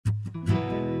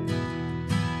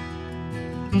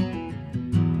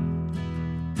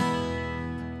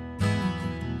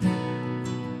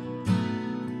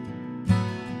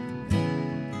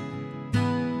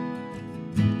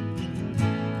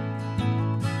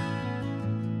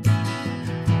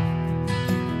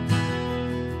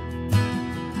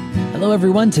Hello,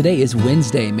 everyone. Today is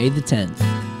Wednesday, May the 10th.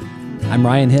 I'm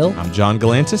Ryan Hill. I'm John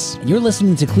Galantis. And you're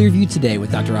listening to Clearview Today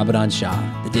with Dr.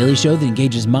 Shah, the daily show that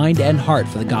engages mind and heart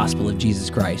for the gospel of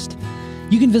Jesus Christ.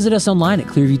 You can visit us online at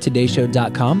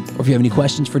clearviewtodayshow.com, or if you have any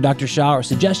questions for Dr. Shah or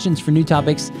suggestions for new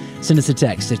topics, send us a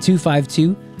text at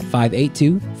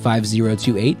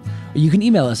 252-582-5028, or you can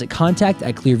email us at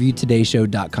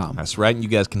contact@clearviewtodayshow.com. That's right, and you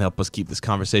guys can help us keep this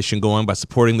conversation going by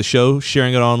supporting the show,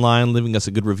 sharing it online, leaving us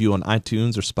a good review on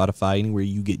iTunes or Spotify, anywhere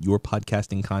you get your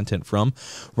podcasting content from.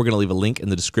 We're going to leave a link in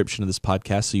the description of this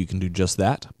podcast so you can do just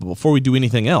that. But before we do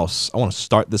anything else, I want to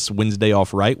start this Wednesday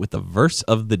off right with the verse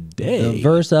of the day. The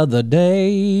verse of the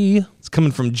day. It's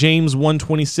coming from James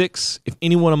 1:26. If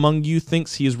anyone among you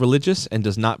thinks he is religious and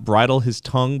does not bridle his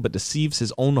tongue but deceives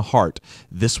his own heart,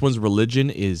 this one's religion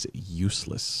is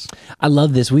useless. I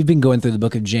love this. We've been going through the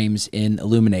book of James in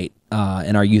Illuminate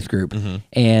in our youth group.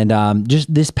 And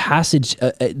just this passage,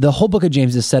 the whole book of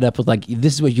James is set up with like,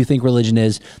 this is what you think religion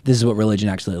is. This is what religion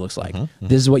actually looks like.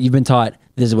 This is what you've been taught.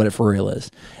 This is what it for real is.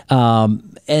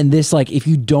 And this, like, if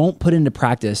you don't put into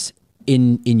practice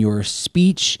in your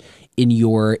speech, in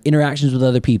your interactions with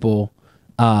other people,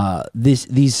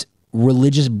 these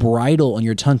religious bridle on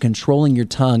your tongue, controlling your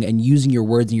tongue and using your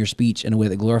words in your speech in a way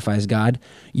that glorifies God,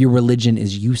 your religion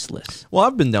is useless. Well,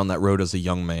 I've been down that road as a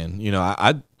young man. You know,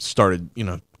 I started,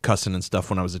 cussing and stuff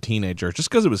when I was a teenager just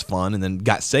because it was fun, and then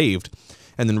got saved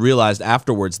and then realized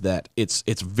afterwards that it's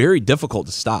very difficult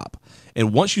to stop.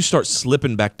 And once you start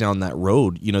slipping back down that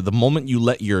road, the moment you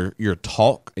let your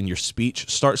talk and your speech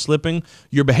start slipping,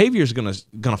 your behavior is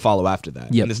gonna follow after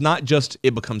that. Yep. And it's not just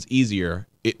it becomes easier,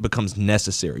 it becomes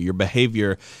necessary. Your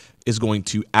behavior is going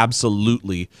to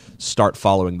absolutely start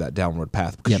following that downward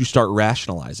path because you start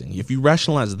rationalizing. If you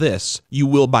rationalize this, you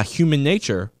will, by human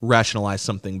nature, rationalize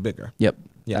something bigger. Yep.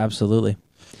 Yeah, absolutely.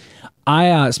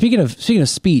 I speaking of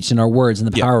speech and our words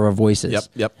and the power of our voices.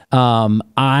 Yep.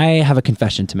 I have a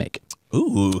confession to make.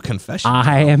 Ooh, confession.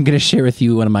 I am going to share with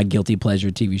you one of my guilty pleasure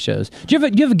TV shows. Do you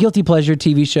have a guilty pleasure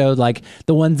TV show, like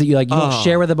the ones that you like? You don't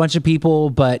share with a bunch of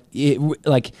people, but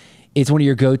it's one of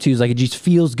your go-tos. Like, it just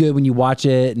feels good when you watch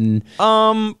it, and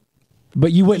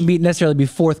but you wouldn't necessarily be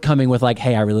forthcoming with like,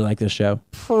 "Hey, I really like this show."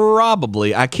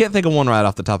 Probably. I can't think of one right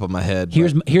off the top of my head.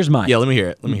 Here's mine. Yeah, let me hear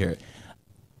it.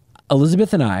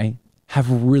 Elizabeth and I have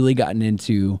really gotten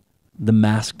into The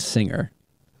Masked Singer.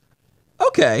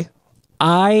 Okay.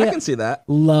 I can see that.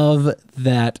 Love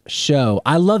that show.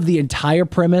 I love the entire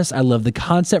premise. I love the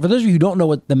concept. For those of you who don't know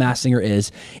what The Masked Singer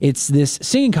is, it's this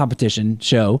singing competition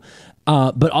show,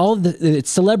 but all of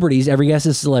it's celebrities. Every guest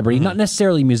is a celebrity, not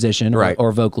necessarily musician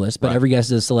or vocalist, but every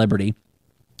guest is a celebrity.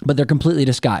 But they're completely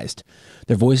disguised.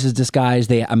 Their voice is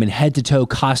disguised. Head to toe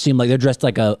costume, like they're dressed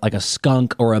like a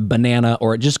skunk or a banana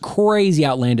or just crazy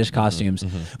outlandish costumes.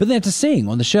 But they have to sing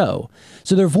on the show.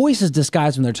 So their voice is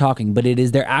disguised when they're talking, but it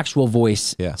is their actual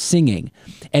voice singing.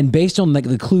 And based on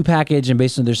the clue package and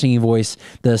based on their singing voice,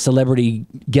 their celebrity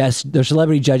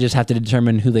judges have to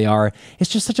determine who they are. It's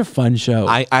just such a fun show.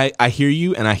 I hear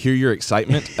you, and I hear your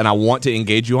excitement, and I want to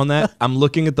engage you on that. I'm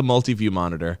looking at the multi-view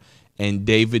monitor, and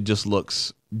David just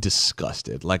looks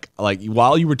disgusted. Like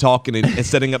while you were talking and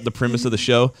setting up the premise of the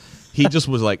show, he just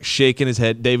was like shaking his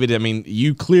head. David, I mean,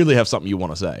 you clearly have something you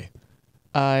want to say.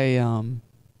 I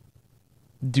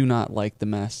do not like The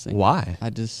Masked Singer. Why? I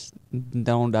just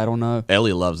don't know.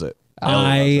 Ellie loves it.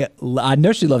 I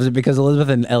know she loves it because Elizabeth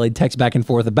and Ellie text back and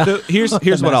forth about. So here's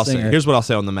what I'll say. Here's what I'll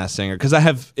say on The Masked Singer, because I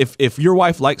have if your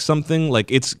wife likes something, like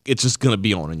it's just gonna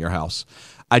be on in your house.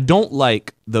 I don't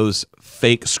like those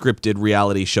fake scripted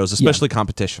reality shows, especially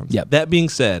competitions. Yep. That being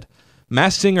said,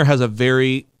 Masked Singer has a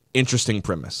very interesting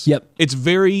premise. Yep. It's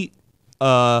very,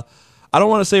 I don't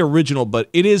want to say original, but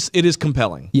it is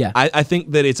compelling. Yeah. I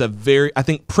think that I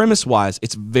think premise-wise,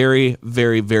 it's very,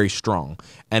 very, very strong.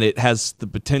 And it has the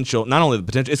potential, not only the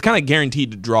potential, it's kind of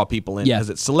guaranteed to draw people in. Because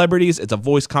it's celebrities, it's a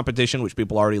voice competition, which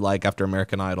people already like after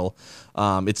American Idol.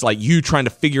 It's like you trying to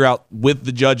figure out with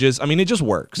the judges. I mean, it just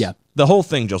works. Yeah. The whole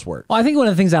thing just works. Well, I think one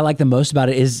of the things I like the most about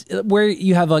it is where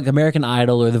you have like American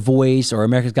Idol or The Voice or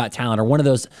America's Got Talent or one of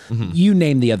those, you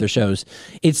name the other shows.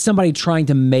 It's somebody trying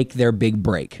to make their big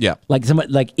break. Yeah. Like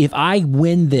somebody, if I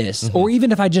win this, or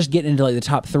even if I just get into like the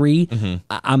top three,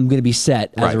 I'm going to be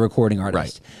set as a recording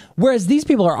artist. Whereas these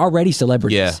people are already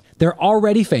celebrities. Yeah. They're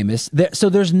already famous. So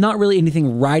there's not really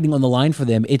anything riding on the line for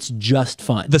them. It's just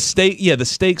fun. The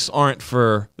stakes aren't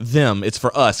for them. It's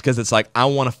for us, because it's like, I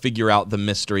want to figure out the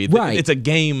mystery. Right. It's a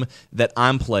game that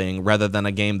I'm playing rather than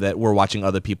a game that we're watching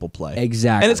other people play.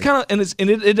 Exactly. And it's kind of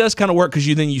it does kind of work because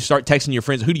you start texting your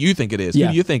friends. Who do you think it is? Yeah.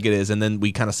 Who do you think it is? And then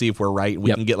we kind of see if we're right.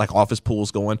 We can get like office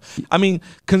pools going. I mean,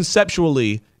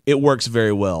 conceptually, it works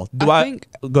very well. Go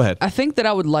ahead. I think that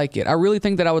I would like it. I really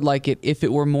think that I would like it if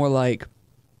it were more like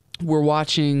we're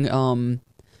watching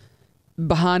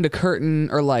behind a curtain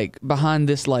or like behind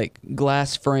this like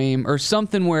glass frame or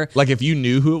something where Like if you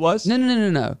knew who it was?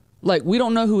 no. Like we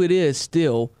don't know who it is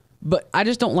still, but I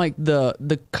just don't like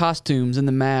the costumes and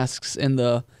the masks and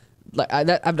the like. I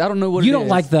don't know what you it don't is.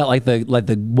 like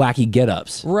the wacky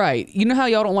get-ups. Right. You know how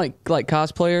y'all don't like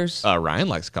cosplayers? Ryan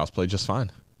likes cosplay just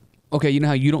fine. Okay, you know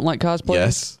how you don't like cosplayers?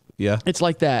 Yes. Yeah. It's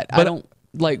like that. But I don't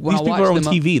like when These I people watch are on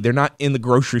them. TV. They're not in the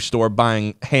grocery store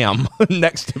buying ham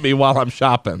next to me while I'm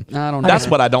shopping. I don't That's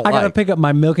know. what I don't I like. gotta pick up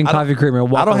my milk and coffee creamer and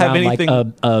walk I don't have around anything-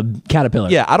 like a caterpillar.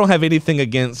 Yeah, I don't have anything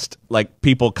against like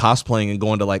people cosplaying and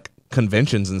going to like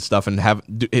conventions and stuff and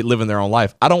living their own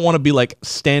life. I don't want to be like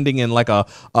standing in like a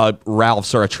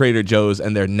Ralph's or a Trader Joe's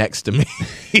and they're next to me.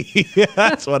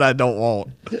 That's what I don't want.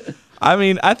 I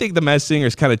mean, I think The Masked Singer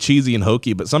is kind of cheesy and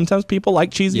hokey, but sometimes people like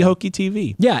cheesy, hokey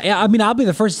TV. Yeah, I mean, I'll be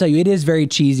the first to tell you, it is very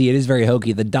cheesy. It is very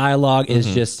hokey. The dialogue is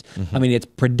just, I mean, it's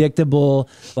predictable.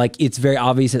 Like, it's very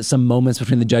obvious that some moments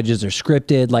between the judges are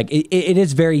scripted. Like, it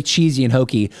is very cheesy and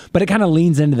hokey, but it kind of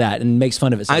leans into that and makes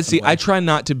fun of it. I try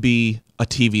not to be a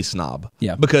TV snob.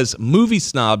 Yeah. Because movie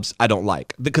snobs I don't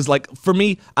like. Because like for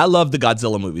me, I love the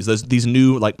Godzilla movies. These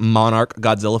new like Monarch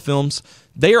Godzilla films.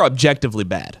 They are objectively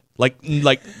bad. Like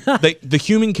the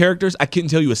human characters, I couldn't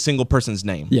tell you a single person's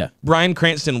name. Yeah. Bryan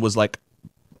Cranston was like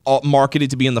marketed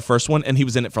to be in the first one, and he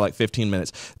was in it for like 15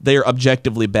 minutes. They are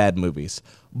objectively bad movies,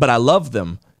 but I love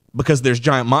them because there's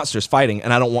giant monsters fighting,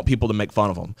 and I don't want people to make fun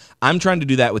of them. I'm trying to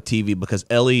do that with TV because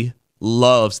Ellie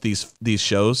loves these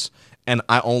shows, and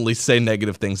I only say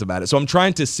negative things about it. So I'm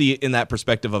trying to see it in that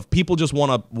perspective of people just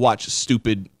want to watch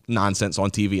stupid nonsense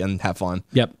on TV and have fun.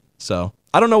 Yep. So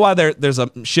I don't know why there's a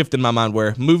shift in my mind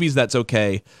where movies that's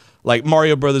okay, like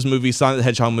Mario Brothers movie, Sonic the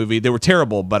Hedgehog movie, they were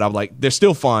terrible, but I'm like they're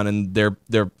still fun and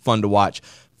they're fun to watch.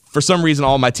 For some reason,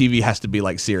 all my TV has to be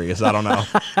like serious. I don't know,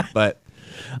 but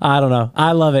I don't know.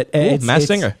 I love it. Masked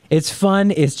Singer. It's fun.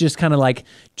 It's just kind of like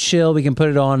chill. We can put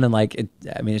it on and like,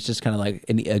 it's just kind of like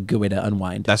a good way to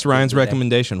unwind. that's Ryan's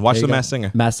recommendation. Watch There The you go. Masked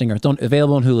Singer. Masked Singer. It's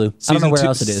available on Hulu. I don't know where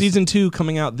else it is. Season 2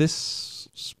 coming out this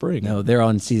spring. No, they're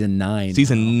on season 9.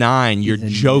 Season 9. You're Season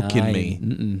joking 9.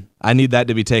 me. I need that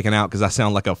to be taken out because I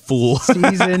sound like a fool.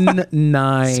 Season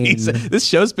 9. This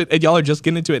show's been. And y'all are just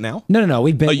getting into it now. No.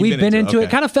 We've been into it.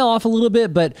 okay. Kind of fell off a little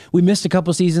bit, but we missed a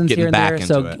couple seasons Getting here and back there. into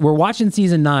So it. we're watching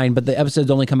season 9, but the episodes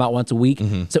only come out once a week.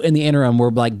 So in the interim, we're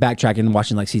like backtracking and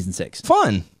watching like season 6.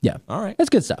 Fun. Yeah. All right. That's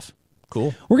good stuff.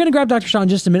 Cool. We're going to grab Dr. Shaw in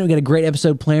just a minute. We got a great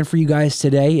episode planned for you guys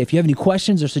today. If you have any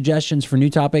questions or suggestions for new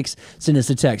topics, send us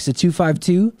a text to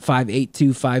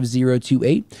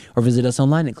 252-582-5028 or visit us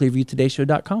online at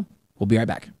clearviewtodayshow.com. We'll be right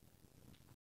back.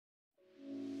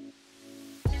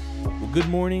 Well, good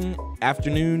morning,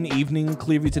 afternoon, evening,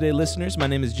 Clearview Today listeners. My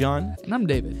name is John. And I'm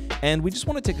David. And we just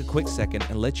want to take a quick second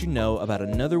and let you know about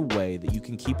another way that you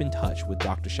can keep in touch with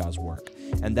Dr. Shah's work.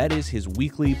 And that is his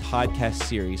weekly podcast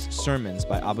series, Sermons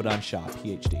by Abadan Shah,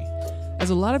 PhD. As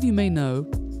a lot of you may know,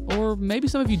 or maybe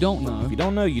some of you don't know, If you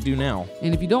don't know, you do now.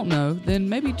 and if you don't know, then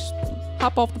maybe just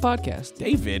hop off the podcast.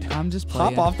 David, I'm just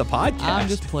playing. hop off the podcast. I'm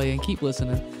just playing. Keep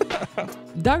listening.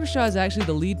 Dr. Shah is actually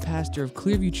the lead pastor of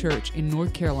Clearview Church in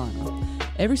North Carolina.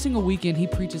 Every single weekend, he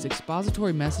preaches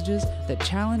expository messages that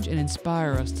challenge and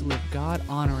inspire us to live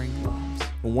God-honoring lives.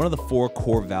 Well, one of the 4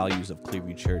 core values of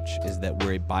Clearview Church is that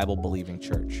we're a Bible-believing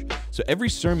church. So every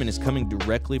sermon is coming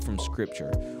directly from Scripture,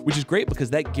 which is great because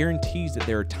that guarantees that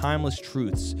there are timeless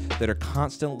truths that are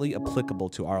constantly applicable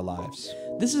to our lives.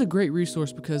 This is a great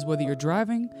resource because whether you're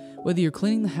driving, whether you're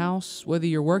cleaning the house, whether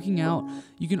you're working out,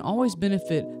 you can always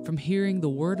benefit from hearing the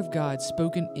Word of God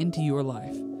spoken into your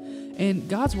life. And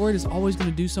God's Word is always going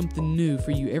to do something new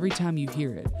for you every time you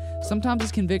hear it. Sometimes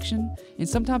it's conviction, and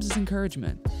sometimes it's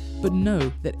encouragement. But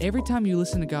know that every time you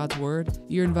listen to God's Word,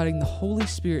 you're inviting the Holy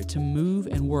Spirit to move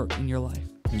and work in your life.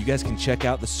 You guys can check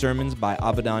out the Sermons by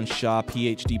Abadan Shah,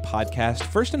 PhD podcast.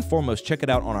 First and foremost, check it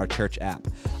out on our church app.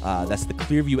 That's the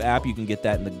Clearview app. You can get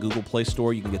that in the Google Play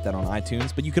Store. You can get that on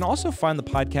iTunes. But you can also find the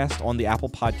podcast on the Apple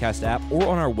Podcast app or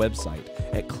on our website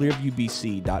at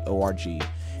clearviewbc.org.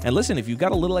 And listen, if you've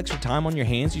got a little extra time on your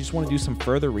hands, you just want to do some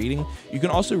further reading, you can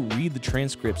also read the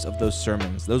transcripts of those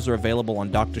sermons. Those are available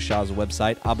on Dr. Shah's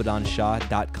website,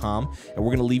 abadanshah.com. And we're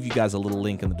going to leave you guys a little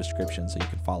link in the description so you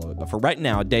can follow it. But for right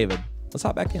now, David, let's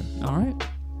hop back in. All right.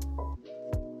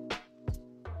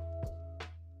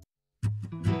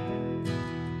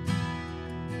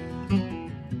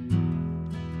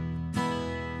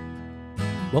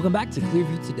 Welcome back to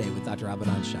Clearview Today with Dr.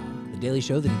 Abadan Shah, the daily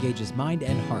show that engages mind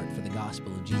and heart for the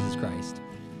gospel of Jesus Christ.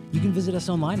 You can visit us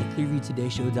online at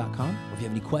clearviewtodayshow.com, or if you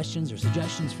have any questions or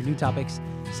suggestions for new topics,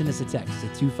 send us a text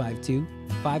at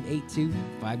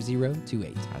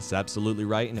 252-582-5028. That's absolutely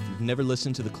right. And if you've never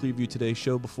listened to the Clearview Today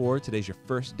show before, today's your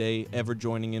first day ever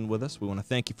joining in with us. We want to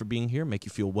thank you for being here, make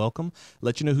you feel welcome,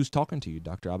 let you know who's talking to you.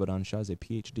 Dr. Abadan Shah is a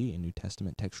PhD in New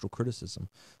Testament textual criticism,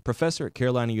 professor at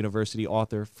Carolina University,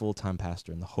 author, full-time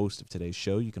pastor, and the host of today's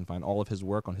show. You can find all of his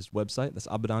work on his website. That's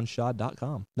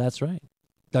abadanshah.com. That's right.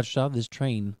 Dr. Shah, this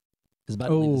train is about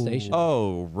to leave the station.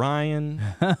 Oh, Ryan,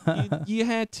 you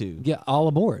had to. Yeah, all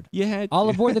aboard. You had to. All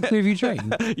aboard the Clearview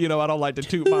train. You know, I don't like to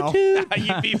toot my own. You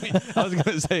beat me. I was going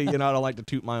to say, I don't like to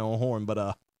toot my own horn,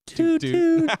 but toot.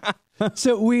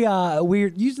 So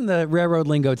we're using the railroad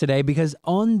lingo today because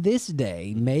on this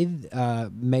day, May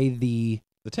the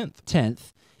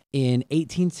 10th in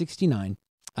 1869,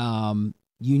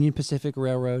 Union Pacific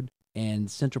Railroad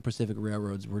and Central Pacific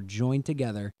Railroads were joined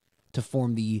together to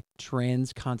form the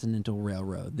Transcontinental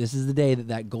Railroad. This is the day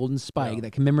that golden spike,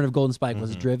 that commemorative golden spike,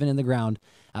 was driven in the ground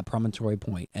at Promontory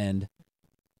Point, and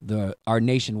our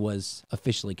nation was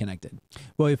officially connected.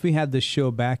 Well, if we had this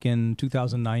show back in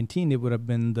 2019, it would have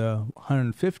been the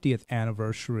 150th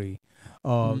anniversary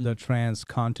of the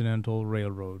Transcontinental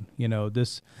Railroad.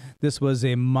 This was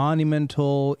a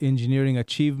monumental engineering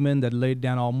achievement that laid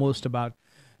down almost about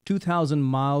 2,000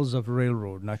 miles of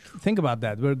railroad. Now, think about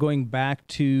that. We're going back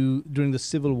to during the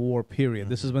Civil War period.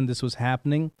 This is when this was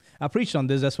happening. I preached on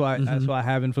this. That's why I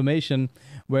have information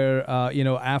where,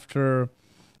 after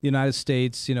the United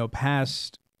States,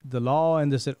 passed the law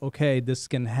and they said, okay, this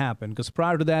can happen. Because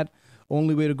prior to that,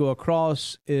 only way to go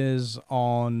across is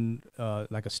on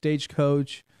like a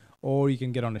stagecoach, or you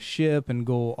can get on a ship and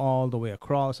go all the way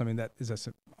across. I mean, that is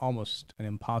almost an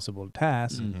impossible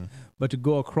task. But to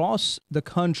go across the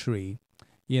country,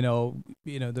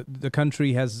 the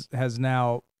country has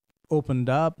now opened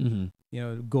up.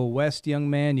 Go west,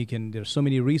 young man. There's so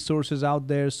many resources out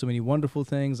there, so many wonderful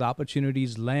things,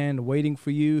 opportunities, land waiting for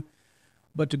you.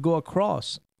 But to go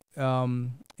across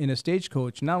in a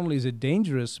stagecoach, not only is it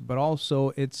dangerous, but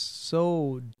also it's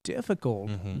so difficult.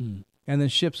 And then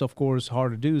ships, of course,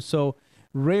 hard to do. So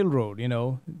railroad,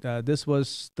 this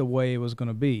was the way it was going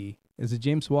to be. Is it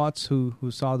James Watts who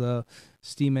saw the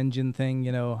steam engine thing,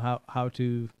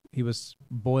 he was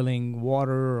boiling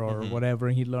water or whatever,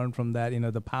 and he learned from that,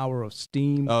 the power of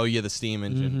steam. Oh, yeah, the steam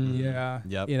engine. Yeah.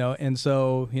 Yep. And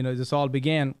so, this all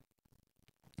began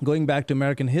going back to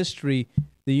American history.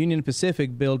 The Union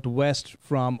Pacific built west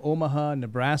from Omaha,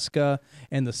 Nebraska,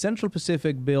 and the Central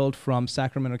Pacific built from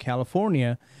Sacramento,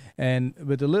 California, and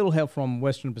with a little help from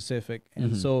Western Pacific.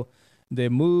 And so they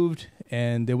moved,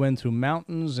 and they went through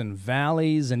mountains and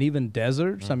valleys and even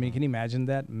deserts. I mean, can you imagine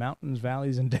that? Mountains,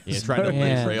 valleys, and deserts. Yeah, trying to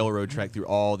lay railroad track through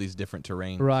all these different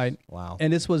terrains. Right. Wow.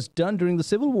 And this was done during the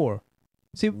Civil War.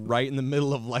 See, right in the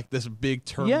middle of like this big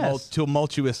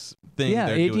tumultuous thing. Yeah,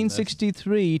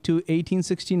 1863 to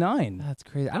 1869. That's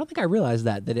crazy. I don't think I realized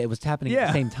that it was happening at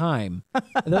the same time.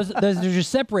 those are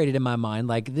just separated in my mind.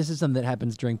 Like, this is something that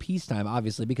happens during peacetime,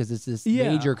 obviously, because it's this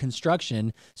major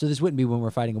construction. So this wouldn't be when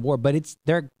we're fighting a war, but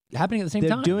they're happening at the same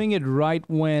time. They're doing it right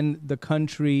when the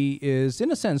country is,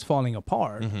 in a sense, falling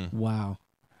apart. Wow.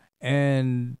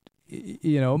 And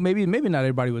maybe not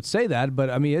everybody would say that, but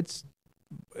I mean,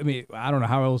 I don't know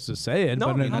how else to say it,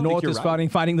 but the North is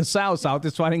fighting the South, South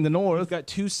is fighting the North. You've got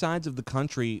two sides of the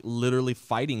country literally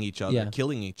fighting each other,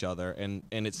 killing each other, and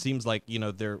it seems like,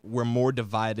 we're more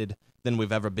divided than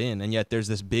we've ever been, and yet there's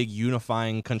this big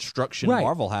unifying construction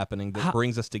marvel happening that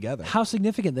brings us together. How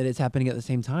significant that it's happening at the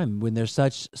same time when there's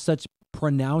such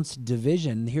pronounced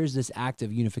division. Here's this act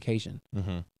of unification.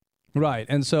 Right,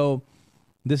 and so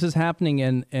this is happening,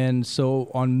 and so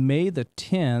on May the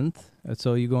 10th,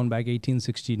 so you're going back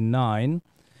 1869,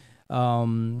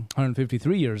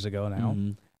 153 years ago now,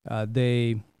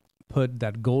 they put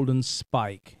that golden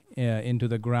spike into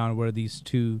the ground where these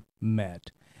two met.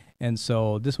 And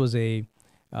so this was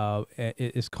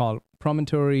it's called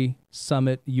Promontory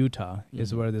Summit, Utah,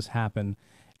 is where this happened.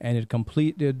 And it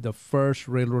completed the first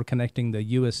railroad connecting the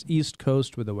U.S. East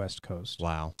Coast with the West Coast.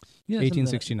 Wow.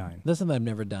 1869. That's something I've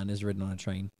never done, is ridden on a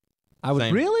train.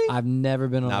 Same. Really? I've never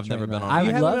been on a train. I've never been on I a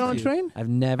would train. You haven't love been on a to. train? I've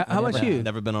never. How about you?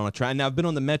 Never been on a train. Now, I've been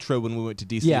on the metro when we went to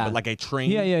D.C., but like a train?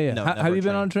 Yeah. No, Have you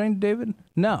been on a train, David?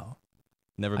 No.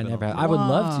 Never I been never on have. one. I would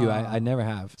love to. I never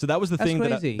have. So that was the That's thing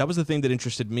crazy. that was the thing that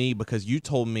interested me, because you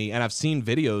told me, and I've seen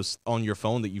videos on your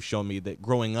phone that you've shown me, that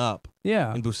growing up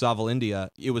in Bhusawal,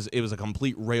 India, it was a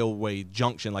complete railway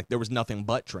junction. Like, there was nothing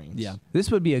but trains. Yeah.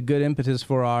 This would be a good impetus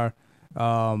for our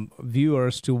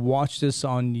viewers to watch this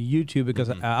on YouTube because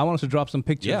I want us to drop some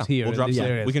pictures Yeah, here. we'll in drop these some,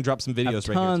 areas. we can drop some videos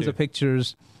right Tons here, too. of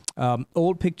pictures,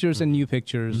 old pictures and new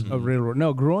pictures of railroad.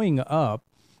 No, growing up,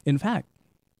 in fact,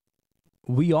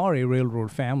 we are a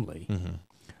railroad family.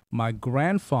 My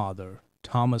grandfather,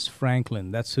 Thomas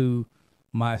Franklin, that's who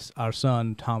our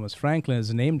son Thomas Franklin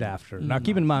is named after. Now,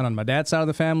 keep in mind, on my dad's side of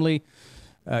the family,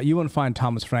 you won't find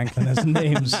Thomas Franklin as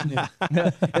names.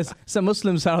 It's a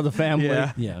Muslim side of the family.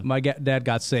 Yeah. My dad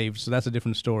got saved, so that's a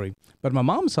different story. But my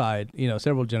mom's side,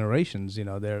 several generations,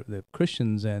 they're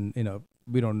Christians, and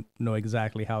we don't know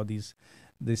exactly how these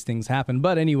things happen.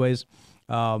 But anyways,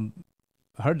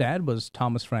 her dad was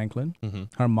Thomas Franklin.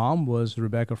 Her mom was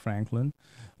Rebecca Franklin.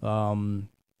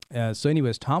 So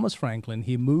anyways, Thomas Franklin,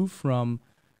 he moved from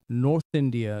North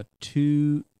India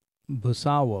to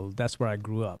Bhusawal. That's where I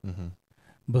grew up.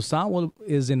 Bhusawal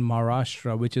is in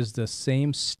Maharashtra, which is the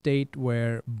same state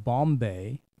where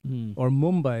Bombay or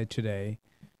Mumbai today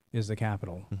is the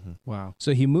capital. Wow.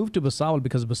 So he moved to Bhusawal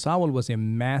because Bhusawal was a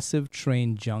massive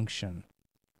train junction.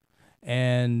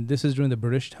 And this is during the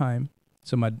British time.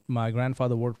 So my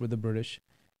grandfather worked with the British,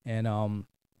 and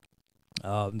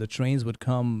the trains would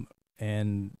come,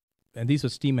 and these were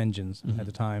steam engines at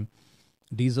the time.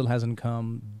 Diesel hasn't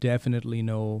come, definitely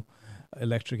no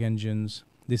electric engines.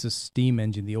 This is steam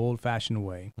engine, the old-fashioned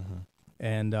way.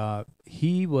 And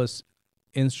he was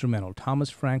instrumental.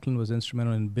 Thomas Franklin was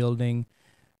instrumental in building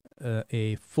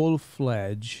a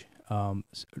full-fledged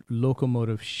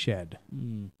locomotive shed.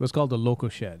 It was called the Loco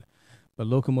Shed, but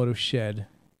locomotive shed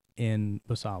in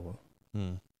Bhusawal.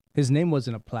 His name was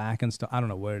in a plaque and stuff. I don't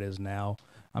know where it is now.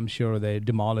 I'm sure they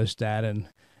demolished that and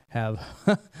have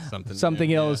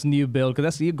something else new built,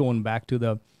 because you're going back to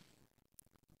the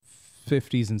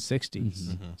 50s and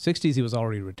 60s. 60s, he was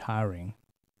already retiring.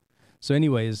 So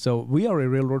anyways, so we are a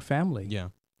railroad family. Yeah.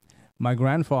 My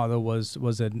grandfather was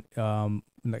living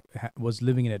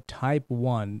in a Type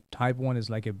 1. Type 1 is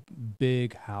like a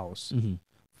big house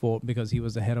because he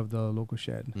was the head of the local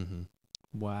shed.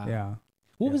 Wow. Yeah.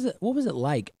 What was it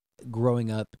like growing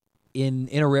up in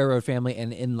a railroad family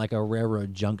and in like a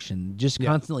railroad junction, just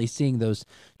constantly seeing those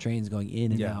trains going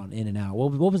in and out, in and out?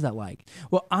 What was that like?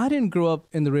 Well, I didn't grow up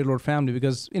in the railroad family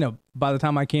because, by the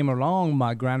time I came along,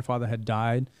 my grandfather had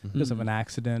died because of an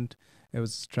accident. It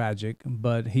was tragic,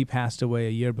 but he passed away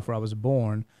a year before I was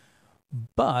born.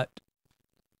 But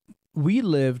we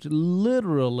lived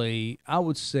literally, I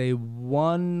would say,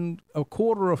 a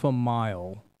quarter of a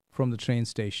mile from the train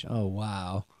station. Oh,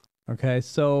 wow. Okay,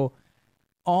 so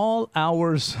all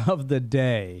hours of the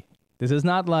day. This is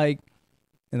not like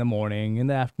in the morning, in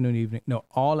the afternoon, evening. No,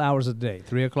 all hours of the day.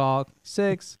 3 o'clock,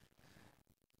 6,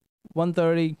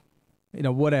 1:30,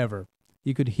 whatever.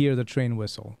 You could hear the train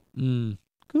whistle. Coo,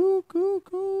 coo,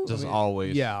 coo. Just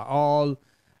always.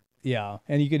 Yeah,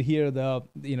 and you could hear the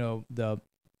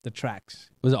tracks.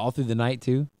 Was it all through the night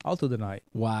too? All through the night.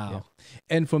 Wow. Yeah.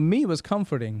 And for me, it was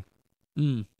comforting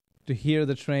to hear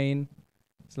the train.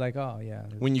 It's like, oh yeah.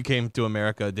 When you came to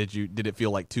America, did it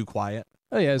feel like too quiet?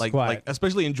 Oh yeah, it's quiet. Like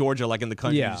especially in Georgia, like in the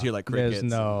country, you just hear like crickets.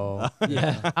 There's no.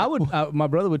 Yeah. I would. My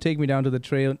brother would take me down to the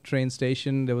train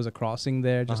station. There was a crossing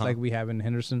there, just like we have in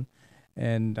Henderson,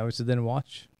 and I would sit there and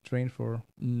watch train for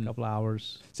a couple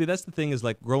hours. See, that's the thing is,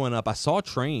 like, growing up, I saw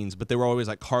trains, but they were always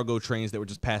like cargo trains that were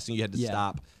just passing. You had to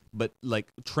stop. But like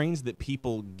trains that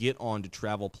people get on to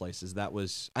travel places,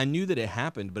 I knew that it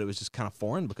happened, but it was just kind of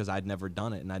foreign because I'd never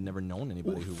done it and I'd never known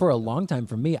anybody who. For a long time,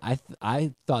 for me,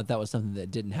 I thought that was something that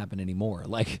didn't happen anymore.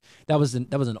 Like that was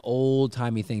an old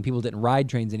timey thing. People didn't ride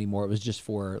trains anymore. It was just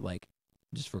for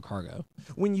cargo.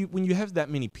 When you have that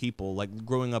many people, like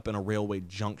growing up in a railway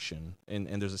junction,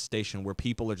 and there's a station where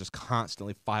people are just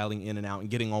constantly filing in and out and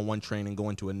getting on one train and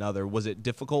going to another, was it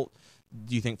difficult,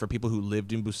 do you think, for people who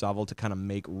lived in Bhusawal to kind of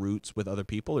make routes with other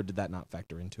people, or did that not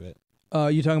factor into it?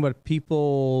 You talking about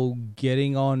people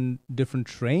getting on different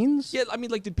trains? Yeah, I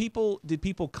mean, like, did people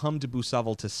come to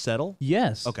Bhusawal to settle?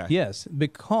 Yes. Okay. Yes,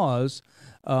 because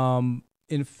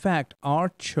in fact, our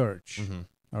church,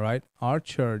 all right, our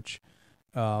church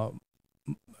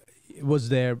was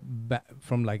there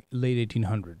from like late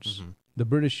 1800s. The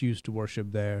British used to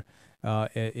worship there.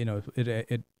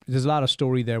 There's a lot of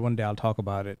story there. One day I'll talk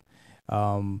about it.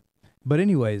 But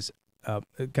anyways,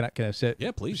 can I say?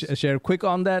 Yeah, please. Share quick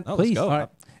on that? Oh, Please. let's go.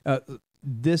 All right.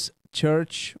 This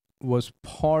church was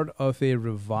part of a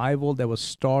revival that was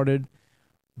started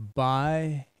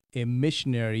by a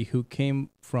missionary who came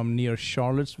from near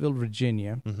Charlottesville,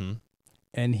 Virginia,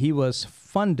 and he was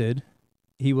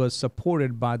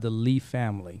supported by the Lee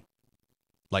family.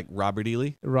 Like Robert E.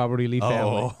 Lee? Robert E. Lee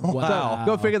family. Oh, wow. So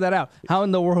go figure that out. How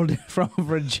in the world from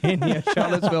Virginia,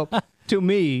 Charlottesville, to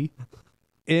me,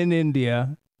 in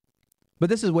India, but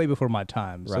this is way before my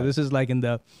time. So Right. this is like in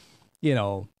the,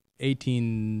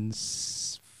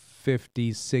 1850s,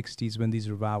 60s when these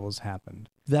revivals happened.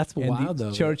 That's And wild, the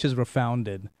though. churches were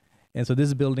founded. And so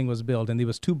this building was built, and there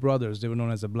was two brothers. They were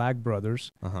known as the Black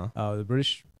Brothers, the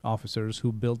British officers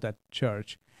who built that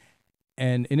church.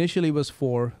 And initially it was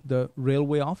for the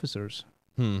railway officers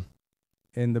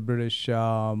in the British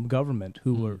government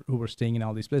who were staying in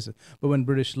all these places. But when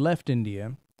British left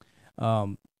India,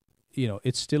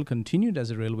 it still continued as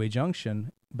a railway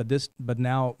junction. But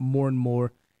now more and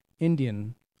more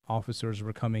Indian officers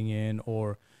were coming in,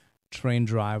 or train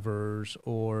drivers,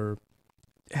 or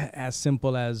as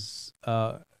simple as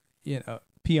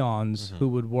peons who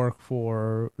would work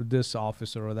for this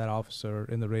officer or that officer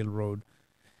in the railroad.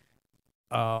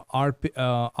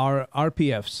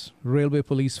 RPFs, Railway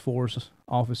Police Force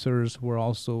officers, were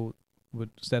also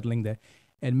settling there,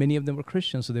 and many of them were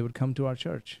Christians, so they would come to our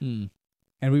church. And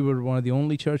we were one of the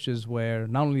only churches where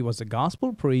not only was the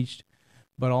gospel preached,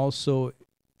 but also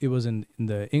it was in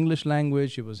the English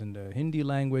language, it was in the Hindi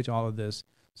language, all of this.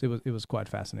 So it was quite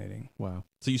fascinating. Wow.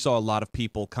 So you saw a lot of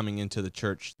people coming into the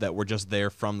church that were just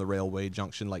there from the railway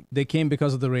junction, like They came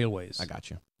because of the railways. I got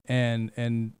you.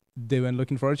 And they went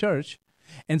looking for a church.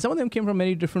 And some of them came from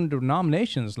many different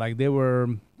denominations. Like they were,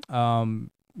 CSIs,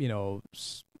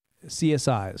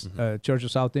 Church of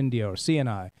South India, or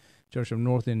CNI, Church of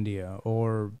North India,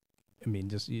 or,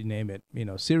 just you name it,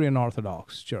 Syrian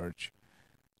Orthodox Church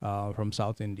from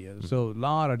South India. So a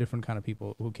lot of different kind of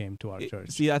people who came to our church.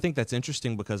 See, I think that's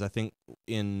interesting because I think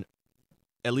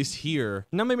at least here,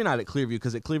 no, maybe not at Clearview,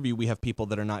 because at Clearview we have people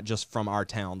that are not just from our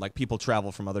town. Like people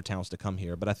travel from other towns to come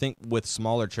here. But I think with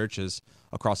smaller churches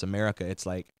across America, it's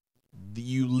like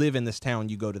you live in this town,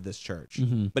 you go to this church.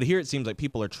 But here it seems like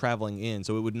people are traveling in,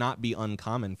 so it would not be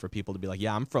uncommon for people to be like,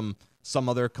 yeah, I'm from some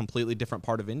other completely different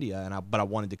part of India, but I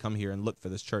wanted to come here and look for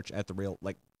this church at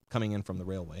the coming in from the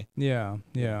railway. Yeah.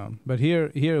 But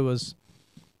here it was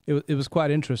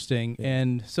quite interesting.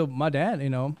 And so my dad,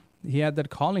 he had that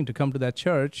calling to come to that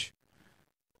church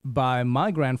by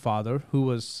my grandfather, who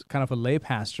was kind of a lay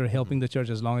pastor, helping the church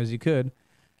as long as he could.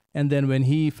 And then when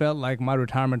he felt like my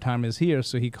retirement time is here,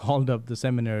 so he called up the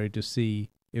seminary to see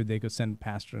if they could send a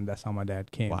pastor, and that's how my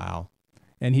dad came. Wow.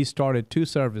 And he started 2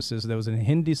 services. There was a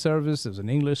Hindi service, there was an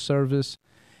English service,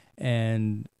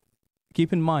 and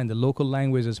keep in mind the local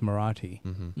language is Marathi.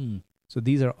 So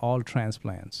these are all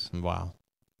transplants. Wow.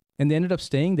 And they ended up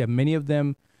staying there. Many of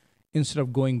them, instead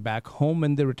of going back home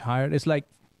when they retired, it's like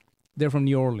they're from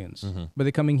New Orleans, but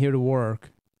they're coming here to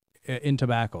work in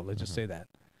tobacco, let's just say that.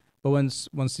 But once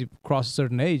you cross a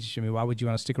certain age, why would you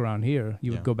want to stick around here?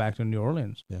 You would go back to New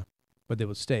Orleans. Yeah. But they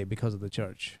would stay because of the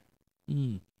church.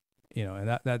 And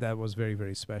that was very,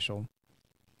 very special.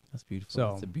 That's beautiful.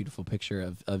 So, it's a beautiful picture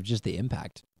of just the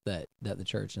impact that the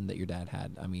church and that your dad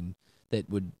had. That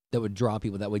would draw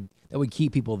people, that would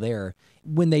keep people there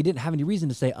when they didn't have any reason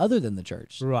to stay other than the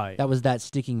church. Right. That was that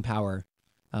sticking power.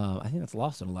 I think that's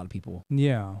lost on a lot of people.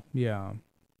 Yeah.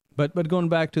 But going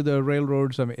back to the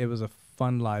railroads, it was a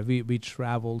fun life. We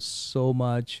traveled so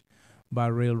much by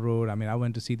railroad. I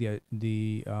went to see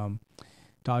the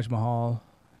Taj Mahal.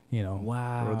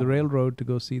 Wow. Or the railroad to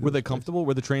go see. Were they comfortable?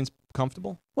 Were the trains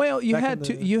comfortable? Well, you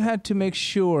had to make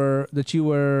sure that you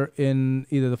were in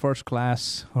either the first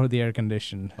class or the air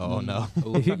conditioned. Oh no!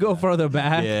 If you go further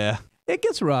back, it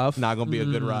gets rough. Not gonna be a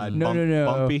good ride. No.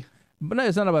 Bumpy. But no,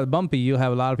 it's not about bumpy. You'll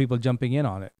have a lot of people jumping in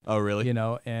on it. Oh really?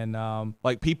 And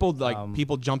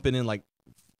people jumping in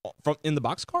from in the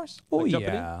boxcars. Oh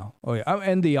yeah.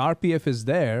 And the RPF is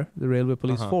there, the Railway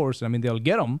Police Force. They'll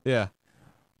get them. Yeah.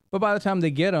 But by the time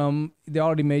they get them, they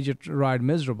already made your ride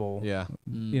miserable. Yeah.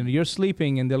 You're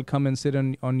sleeping and they'll come and sit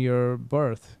on your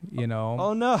berth,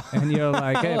 Oh, no. And you're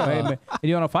like, hey, and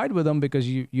you want to fight with them because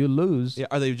you lose. Yeah.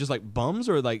 Are they just like bums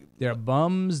or like? They're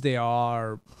bums. They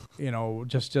are,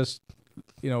 just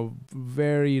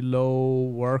very low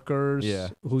workers. Yeah.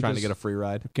 Who trying to get a free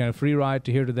ride. Get a free ride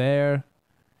to here to there.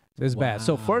 It's bad.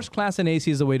 So first class and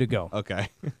AC is the way to go. Okay.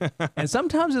 And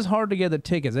sometimes it's hard to get the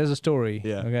tickets. There's a story.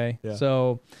 Yeah. Okay. Yeah.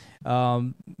 So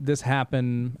this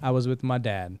happened. I was with my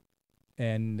dad,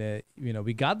 and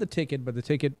we got the ticket, but the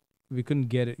ticket we couldn't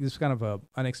get it. This was kind of a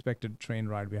unexpected train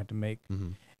ride we had to make.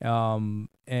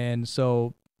 And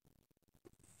so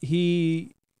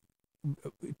he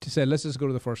said, "Let's just go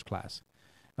to the first class."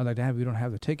 I'm like, "Dad, we don't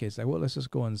have the tickets." Like, well, let's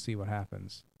just go and see what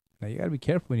happens. Now you got to be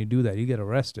careful when you do that. You get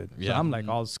arrested. Yeah. So I'm like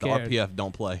all scared. The RPF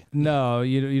don't play. No,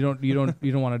 you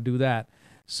don't want to do that.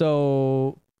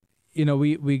 So,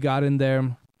 we got in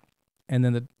there, and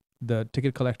then the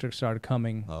ticket collector started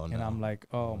coming. Oh no! And I'm like,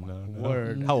 oh my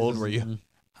word! How old were you?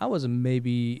 I was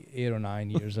maybe 8 or 9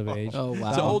 years of age. Oh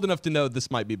wow. So old enough to know this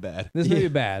might be bad. This may be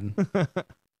bad.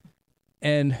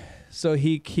 And so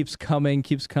he keeps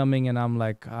coming, and I'm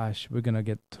like, gosh, we're gonna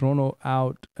get thrown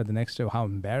out at the next day. How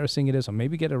embarrassing it is, or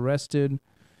maybe get arrested.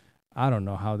 I don't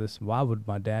know how this. Why would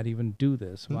my dad even do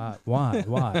this? Why?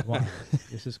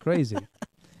 This is crazy.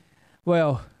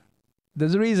 Well,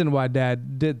 there's a reason why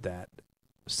Dad did that.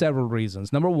 Several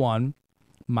reasons. Number one,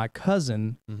 my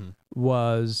cousin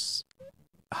was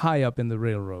high up in the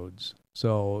railroads.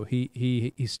 So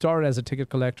he started as a ticket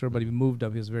collector, but he moved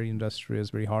up. He was very industrious,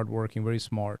 very hardworking, very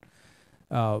smart.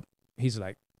 He's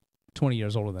like 20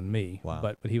 years older than me, Wow.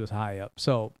 but he was high up.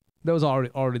 So there was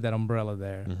already that umbrella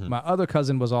there. My other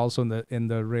cousin was also in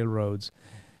the railroads.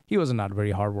 He was not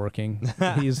very hardworking.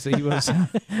 He was,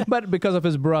 but because of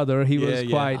his brother, he was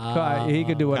quite. He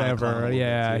could do whatever.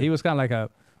 Yeah, he was kind of like a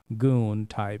goon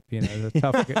type,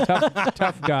 the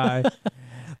tough guy.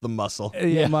 The muscle.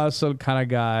 Muscle kind of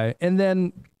guy. And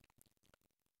then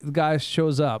the guy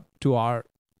shows up to our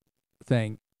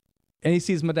thing, and he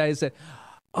sees my dad. He said,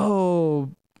 "Oh,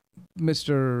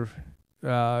 Mr.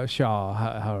 Shah,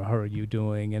 how are you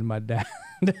doing?" And my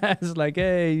dad's like,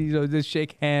 "Hey, just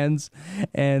shake hands."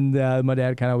 And my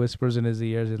dad kind of whispers in his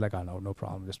ears. He's like, "Oh, no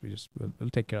problem. We'll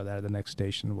take care of that at the next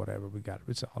station. Whatever, we got it.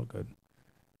 It's all good."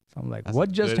 So I'm like,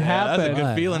 "What just happened?" That's a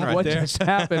good feeling right what there. just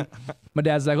happened? My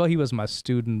dad's like, "Oh, he was my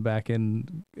student back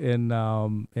in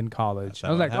college." That's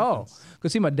I was how like, it "Oh," happens.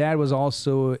 because see, my dad was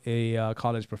also a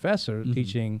college professor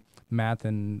teaching math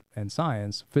and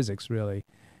science, physics really,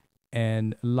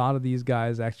 and a lot of these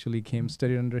guys actually came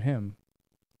studied under him,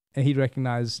 and he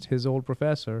recognized his old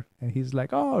professor, and he's like,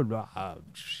 "Oh,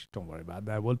 don't worry about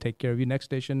that. We'll take care of you. Next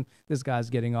station, this guy's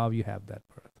getting off. You have that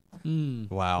berth."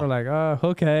 Wow. We're like, "Oh,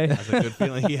 okay." That's a good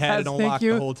feeling. He had it on Thank lock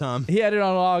you. the whole time. He had it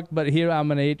unlocked, but here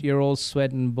I'm an 8-year-old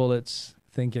sweating bullets,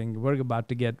 thinking we're about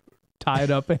to get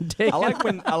tied up and taken.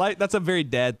 I like that's a very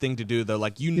dad thing to do though.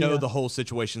 Like Yeah. the whole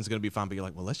situation's gonna be fine, but you're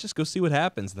like, well, let's just go see what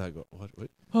happens. And I go, what?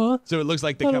 Huh? So it looks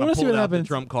like they I kind wanna of see pulled what out the happens.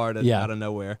 trump card Yeah. out of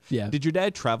nowhere. Yeah. Did your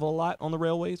dad travel a lot on the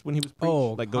railways when he was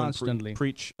like going constantly.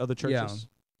 preach other churches?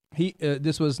 He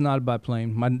this was not by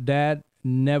plane. My dad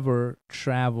never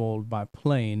traveled by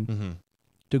plane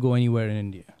to go anywhere in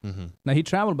India. Now he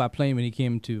traveled by plane when he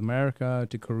came to America,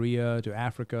 to Korea, to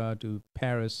Africa, to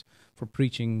Paris for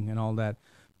preaching and all that,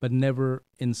 but never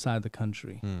inside the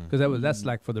country because that's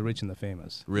like for the rich and the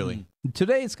famous. Really?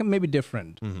 Today it's maybe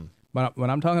different, but when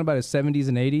I'm talking about the 70s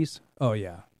and 80s, oh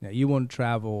yeah, you won't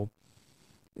travel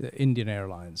Indian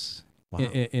Airlines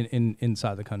in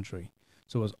inside the country.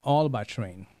 So it was all by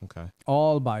train. Okay.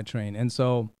 All by train. And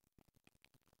so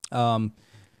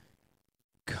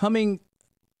coming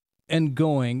and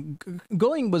going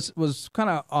was kind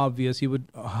of obvious. He would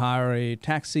hire a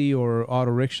taxi or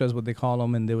auto rickshaw is what they call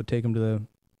them, and they would take him to the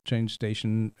train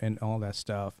station and all that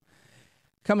stuff.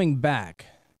 Coming back,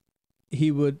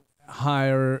 he would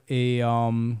hire a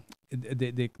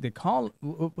they call,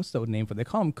 what's the name for it? They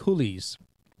call them coolies,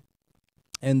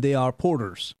 and they are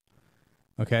porters.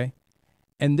 Okay,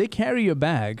 and they carry your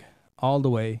bag all the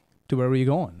way to wherever you're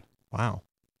going. Wow.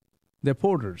 They're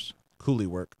porters. Coolie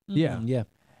work. Yeah. Yeah.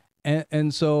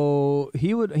 And so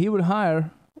he would hire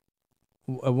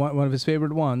one of his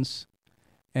favorite ones,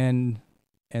 and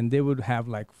they would have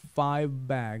like 5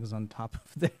 bags on top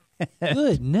of their head.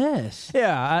 Goodness.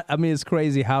 Yeah, I mean it's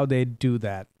crazy how they do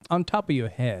that on top of your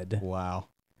head. Wow.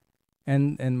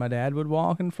 And my dad would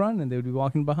walk in front, and they would be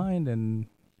walking behind, and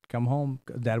come home.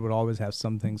 Dad would always have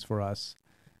some things for us,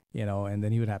 and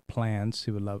then he would have plants.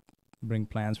 He would bring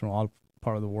plants from all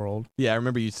part of the world. Yeah, I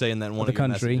remember you saying that in one The of your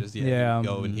country. messages. Yeah. He'd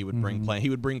go and he would bring plants. He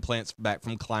would bring plants back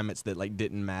from climates that like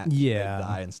didn't match. Yeah. They'd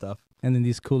die and stuff. And then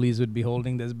these coolies would be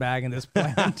holding this bag and this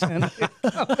plant. And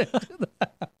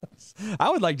I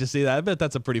would like to see that. I bet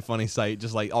that's a pretty funny sight.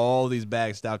 Just like all these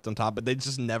bags stacked on top, but they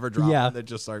just never drop Yeah. them. They're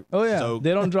just like oh yeah, so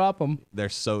they don't drop them. they're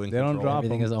so in They don't control. drop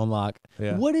Everything is on lock.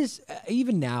 Yeah. What is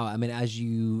even now? I mean, as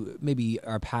you maybe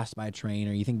are passed by a train,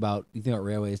 or you think about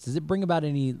railways, does it bring about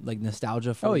any like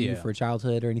nostalgia for you for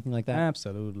childhood or anything like that?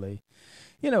 Absolutely.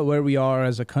 Where we are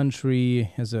as a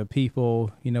country, as a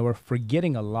people, we're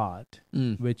forgetting a lot,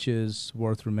 which is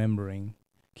worth remembering,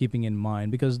 keeping in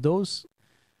mind, because those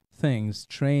things,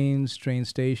 trains, train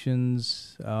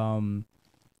stations,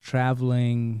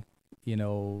 traveling,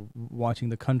 watching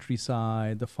the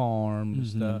countryside, the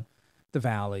farms, the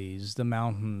valleys, the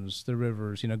mountains, the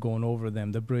rivers, going over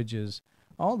them, the bridges,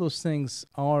 all those things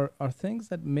are things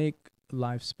that make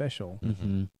life special.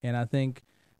 And I think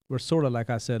we're sort of, like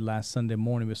I said last Sunday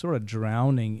morning, we're sort of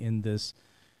drowning in this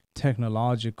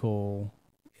technological,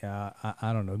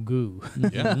 I don't know, goo,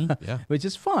 Yeah. Yeah. which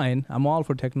is fine. I'm all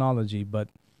for technology, but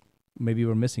maybe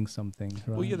we're missing something.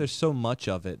 Right? Well, yeah, there's so much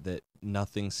of it that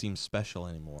nothing seems special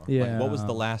anymore. Yeah. Like, what was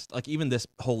the last, like, even this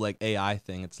whole, like, AI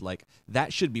thing, it's like,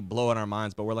 that should be blowing our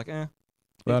minds, but we're like, eh.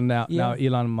 Well, now Yeah.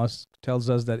 Elon Musk tells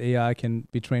us that AI can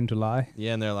be trained to lie.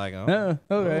 Yeah, and they're like, oh.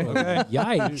 Okay. Okay.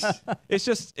 Yikes. It's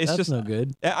just, That's no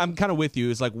good. I'm kind of with you.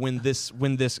 It's like when this,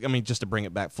 I mean, just to bring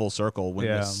it back full circle, when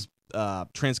this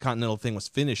transcontinental thing was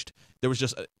finished, there was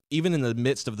just, even in the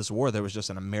midst of this war, there was just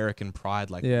an American pride,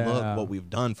 like, look what we've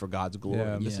done for God's glory.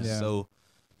 Yeah. This is Yeah. so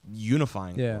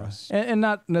unifying for us. And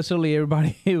not necessarily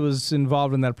everybody who was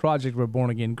involved in that project were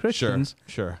born again Christians,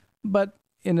 Sure. but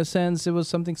in a sense, it was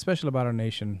something special about our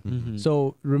nation. Mm-hmm.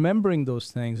 So remembering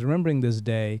those things, remembering this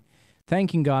day,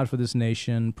 thanking God for this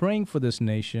nation, praying for this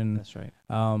nation, That's right.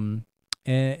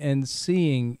 and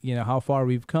seeing, how far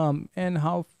we've come and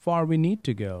how far we need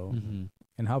to go, Mm-hmm.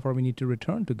 and how far we need to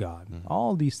return to God. Mhm.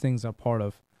 All these things are part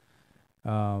of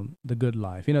the good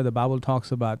life. The Bible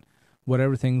talks about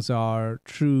whatever things are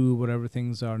true, whatever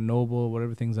things are noble,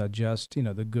 whatever things are just,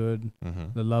 the good,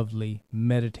 Mm-hmm. the lovely,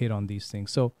 meditate on these things.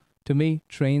 So to me,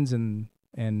 trains and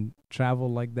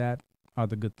travel like that are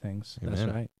the good things. That's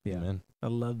right. Yeah. Amen. I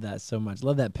love that so much.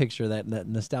 Love that picture, that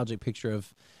nostalgic picture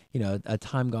of, a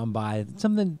time gone by,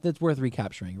 something that's worth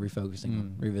recapturing, refocusing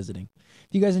on, revisiting.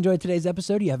 If you guys enjoyed today's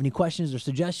episode, you have any questions or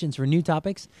suggestions for new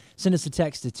topics, send us a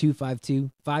text to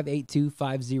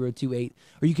 252-582-5028,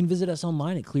 or you can visit us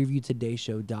online at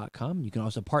clearviewtodayshow.com. You can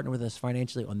also partner with us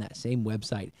financially on that same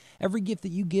website. Every gift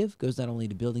that you give goes not only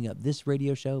to building up this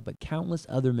radio show, but countless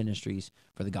other ministries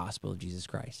for the gospel of Jesus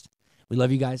Christ. We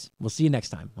love you guys. We'll see you next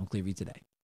time on Clearview Today.